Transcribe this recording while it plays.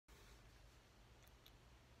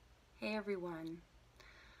Hey everyone.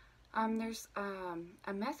 There's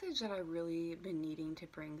a message that I really been needing to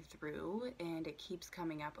bring through, and it keeps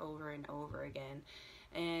coming up over and over again.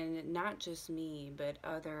 And not just me, but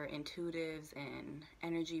other intuitives and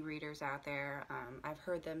energy readers out there. I've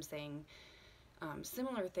heard them saying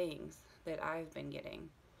similar things that I've been getting.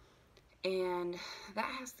 And that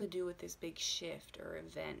has to do with this big shift or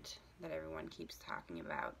event that everyone keeps talking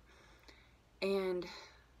about. And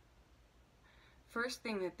first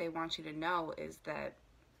thing that they want you to know is that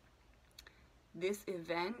this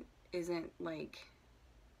event isn't like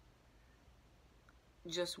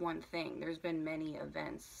just one thing. There's been many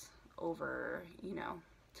events over,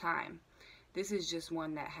 time. This is just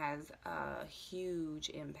one that has a huge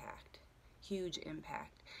impact. Huge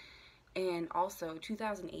impact. And also,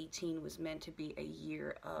 2018 was meant to be a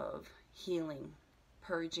year of healing,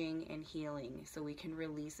 purging and healing, so we can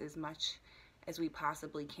release as much as we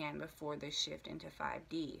possibly can before the shift into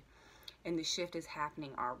 5D. And the shift is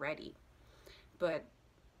happening already. But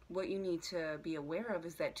what you need to be aware of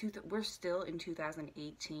is that we're still in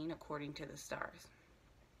 2018 according to the stars.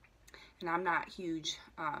 And I'm not huge,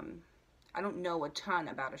 I don't know a ton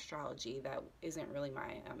about astrology. That isn't really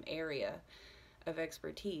my area of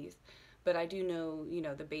expertise. But I do know,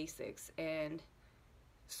 the basics. And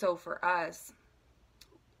so for us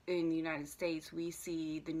in the United States, we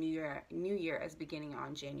see the New Year as beginning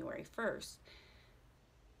on January 1st.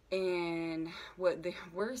 And what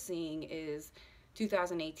we're seeing is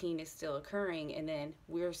 2018 is still occurring, and then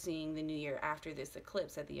we're seeing the new year after this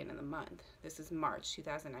eclipse at the end of the month. This is March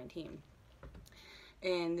 2019.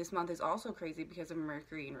 And this month is also crazy because of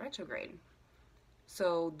Mercury in retrograde.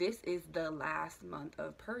 So this is the last month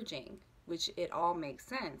of purging, which it all makes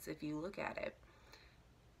sense if you look at it.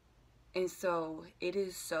 And so it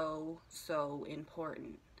is so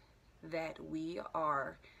important that we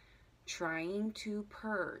are trying to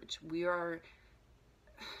purge. We are,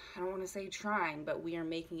 I don't want to say trying, but we are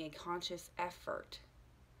making a conscious effort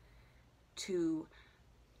to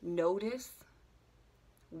notice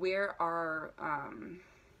where our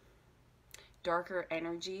darker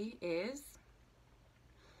energy is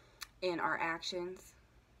in our actions,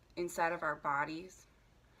 inside of our bodies,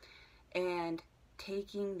 and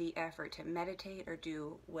taking the effort to meditate or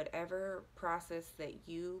do whatever process that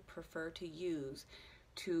you prefer to use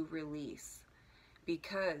to release.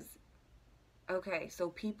 Because, okay, so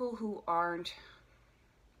people who aren't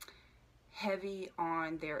heavy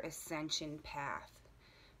on their ascension path,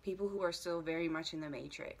 people who are still very much in the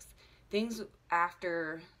matrix, things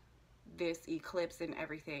after this eclipse and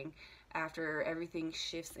everything, after everything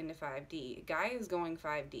shifts into 5D, Gaia is going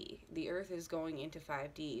 5D. The earth is going into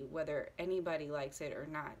 5D, whether anybody likes it or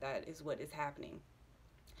not. That is what is happening.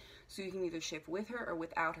 So you can either shift with her or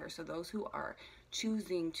without her. So those who are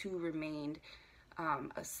choosing to remain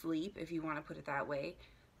asleep, if you want to put it that way,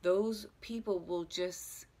 those people will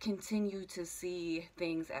just continue to see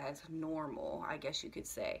things as normal, I guess you could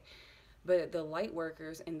say. But the light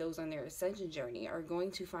workers and those on their ascension journey are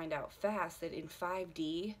going to find out fast that in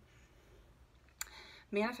 5D,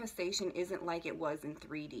 manifestation isn't like it was in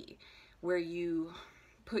 3D, where you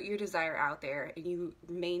put your desire out there and you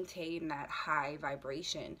maintain that high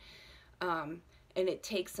vibration. And it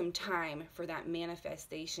takes some time for that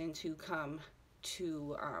manifestation to come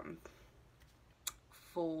to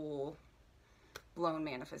full-blown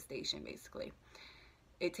manifestation, basically.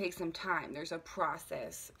 It takes some time. There's a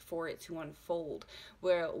process for it to unfold.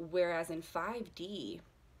 Whereas in 5D,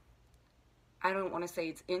 I don't want to say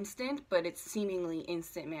it's instant, but it's seemingly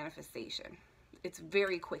instant manifestation. It's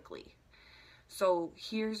very quickly. So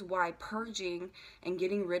here's why purging and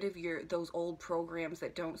getting rid of those old programs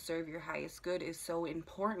that don't serve your highest good is so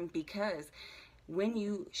important, because when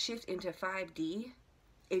you shift into 5D,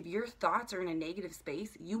 if your thoughts are in a negative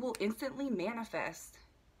space, you will instantly manifest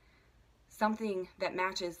something that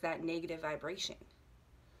matches that negative vibration.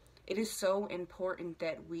 It is so important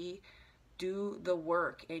that we do the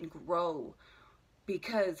work and grow,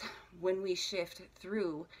 because when we shift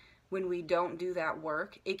through, when we don't do that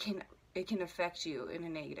work, it can affect you in a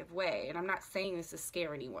negative way. And I'm not saying this to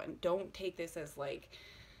scare anyone. Don't take this as like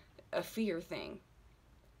a fear thing.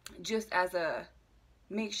 Just as a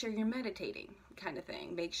make sure you're meditating kind of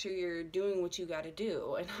thing. Make sure you're doing what you got to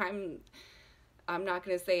do. And I'm not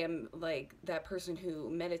going to say I'm like that person who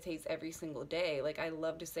meditates every single day. Like, I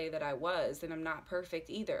love to say that I was, and I'm not perfect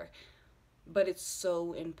either. But it's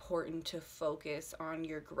so important to focus on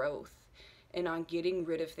your growth and on getting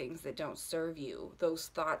rid of things that don't serve you, those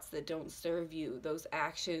thoughts that don't serve you, those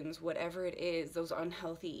actions, whatever it is, those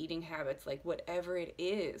unhealthy eating habits, like whatever it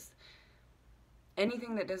is.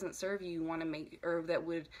 Anything that doesn't serve you, you want to make, or that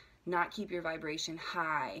would not keep your vibration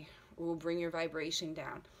high or will bring your vibration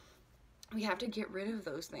down. We have to get rid of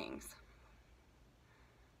those things.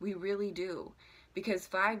 We really do. Because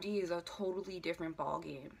 5D is a totally different ball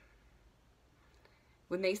game.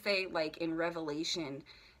 When they say, like in Revelation,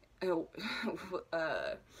 you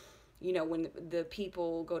know, when the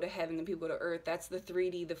people go to heaven, the people go to earth, that's the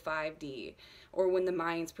 3D, the 5D. Or when the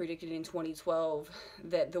Mayans predicted in 2012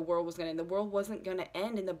 that the world wasn't going to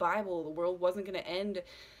end in the Bible. The world wasn't going to end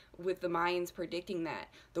with the Mayans predicting that.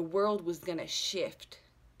 The world was going to shift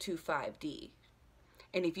to 5D.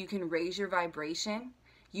 And if you can raise your vibration,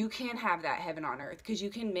 you can have that heaven on earth, because you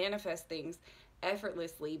can manifest things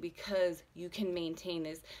effortlessly, because you can maintain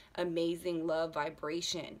this amazing love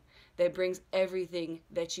vibration that brings everything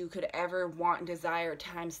that you could ever want and desire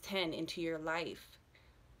times 10 into your life.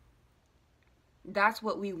 That's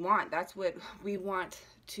what we want. That's what we want,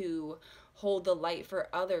 to hold the light for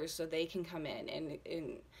others so they can come in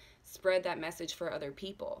and spread that message for other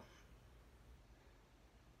people.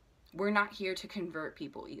 We're not here to convert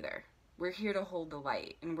people either. We're here to hold the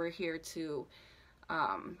light, and we're here to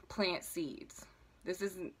plant seeds. This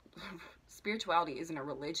isn't, spirituality isn't a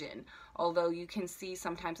religion, although you can see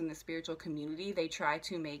sometimes in the spiritual community they try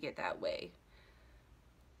to make it that way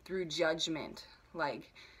through judgment,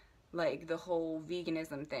 like the whole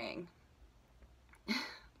veganism thing.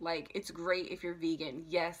 Like, it's great if you're vegan.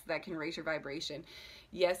 Yes, that can raise your vibration.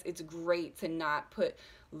 Yes, it's great to not put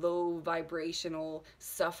low vibrational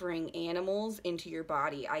suffering animals into your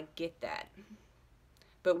body. I get that.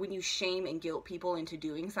 But when you shame and guilt people into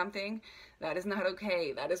doing something, that is not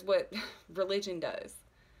okay. That is what religion does.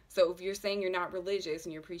 So if you're saying you're not religious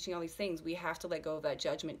and you're preaching all these things, we have to let go of that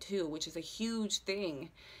judgment too, which is a huge thing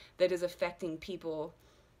that is affecting people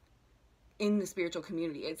in the spiritual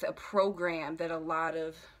community. It's a program that a lot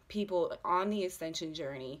of people on the ascension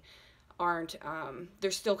journey aren't,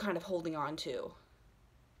 they're still kind of holding on to.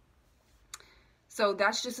 So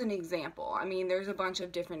that's just an example. I mean, there's a bunch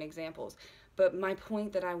of different examples. But my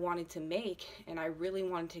point that I wanted to make, and I really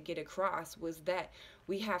wanted to get across, was that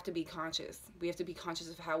we have to be conscious. We have to be conscious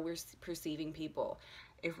of how we're perceiving people,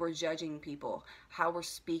 if we're judging people, how we're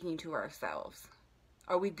speaking to ourselves.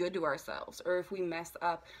 Are we good to ourselves? Or if we mess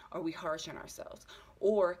up, are we harsh on ourselves?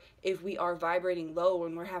 Or if we are vibrating low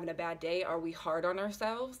and we're having a bad day, are we hard on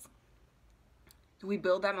ourselves? Do we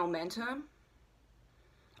build that momentum?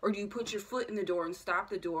 Or do you put your foot in the door and stop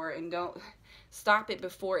the door and don't stop it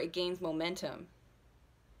before it gains momentum?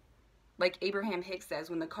 Like Abraham Hicks says,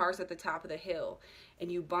 when the car's at the top of the hill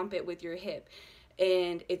and you bump it with your hip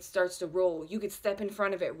and it starts to roll, you could step in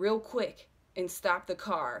front of it real quick and stop the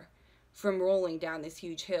car from rolling down this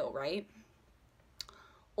huge hill, right?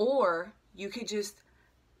 Or you could just,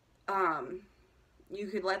 you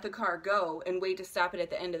could let the car go and wait to stop it at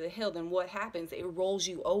the end of the hill. Then what happens? It rolls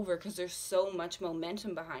you over because there's so much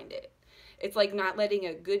momentum behind it. It's like not letting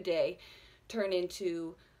a good day turn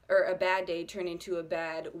into, or a bad day turn into a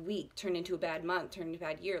bad week, turn into a bad month, turn into a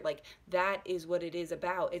bad year. Like, that is what it is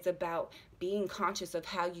about. It's about being conscious of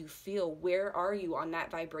how you feel. Where are you on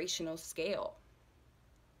that vibrational scale?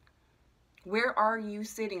 Where are you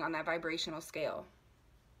sitting on that vibrational scale?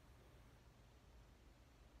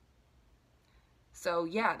 So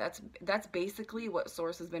yeah, that's basically what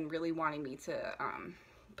Source has been really wanting me to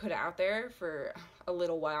put out there for a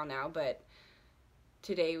little while now, but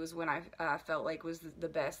today was when I felt like was the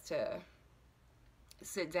best to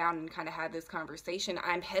sit down and kind of have this conversation.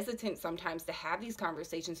 I'm hesitant sometimes to have these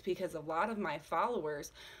conversations because a lot of my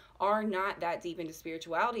followers are not that deep into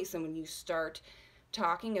spirituality. So when you start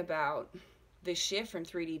talking about the shift from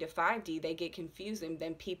 3D to 5D, they get confused, and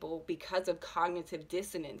then people, because of cognitive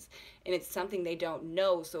dissonance, and it's something they don't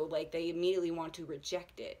know, so like they immediately want to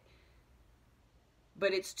reject it.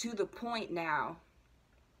 But it's to the point now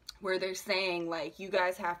where they're saying, like, you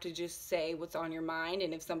guys have to just say what's on your mind,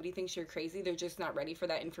 and if somebody thinks you're crazy, they're just not ready for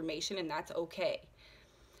that information, and that's okay.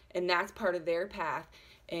 And that's part of their path,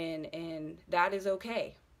 and that is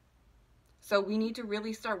okay. So we need to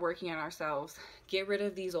really start working on ourselves, get rid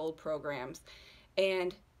of these old programs,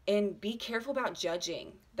 and be careful about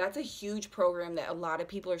judging. That's a huge program that a lot of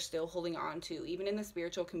people are still holding on to, even in the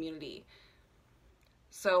spiritual community.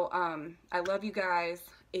 So I love you guys.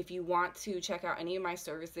 If you want to check out any of my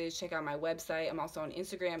services, check out my website. I'm also on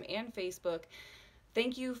Instagram and Facebook.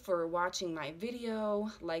 Thank you for watching my video.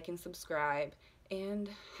 Like and subscribe, and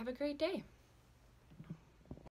have a great day.